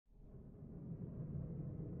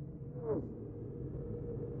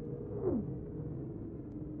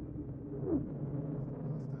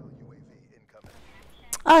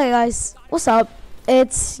Alright guys, what's up?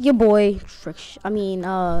 It's your boy Eclipse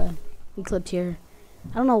here.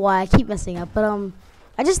 I don't know why I keep messing up, but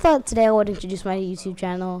I just thought today I would introduce my YouTube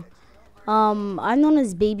channel. I'm known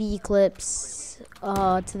as Baby Eclipse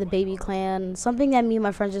to the Baby Clan. Something that me and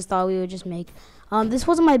my friends just thought we would just make. This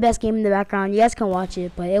wasn't my best game in the background. You guys can watch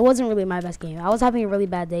it, but it wasn't really my best game. I was having a really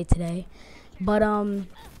bad day today. But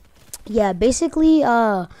yeah, basically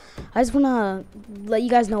I just wanna let you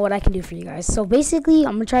guys know what I can do for you guys. So basically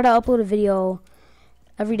I'm gonna try to upload a video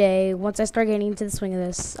every day once I start getting into the swing of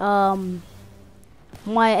this.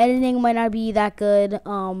 My editing might not be that good.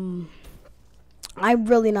 I'm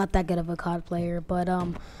really not that good of a COD player, but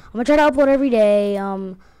I'm gonna try to upload every day.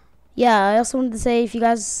 Yeah, I also wanted to say if you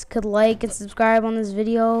guys could like and subscribe on this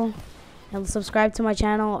video and subscribe to my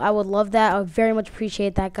channel, I would love that. I would very much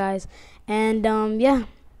appreciate that, guys. And yeah,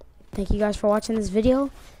 thank you guys for watching this video.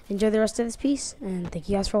 Enjoy the rest of this piece, and thank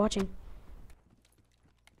you guys for watching.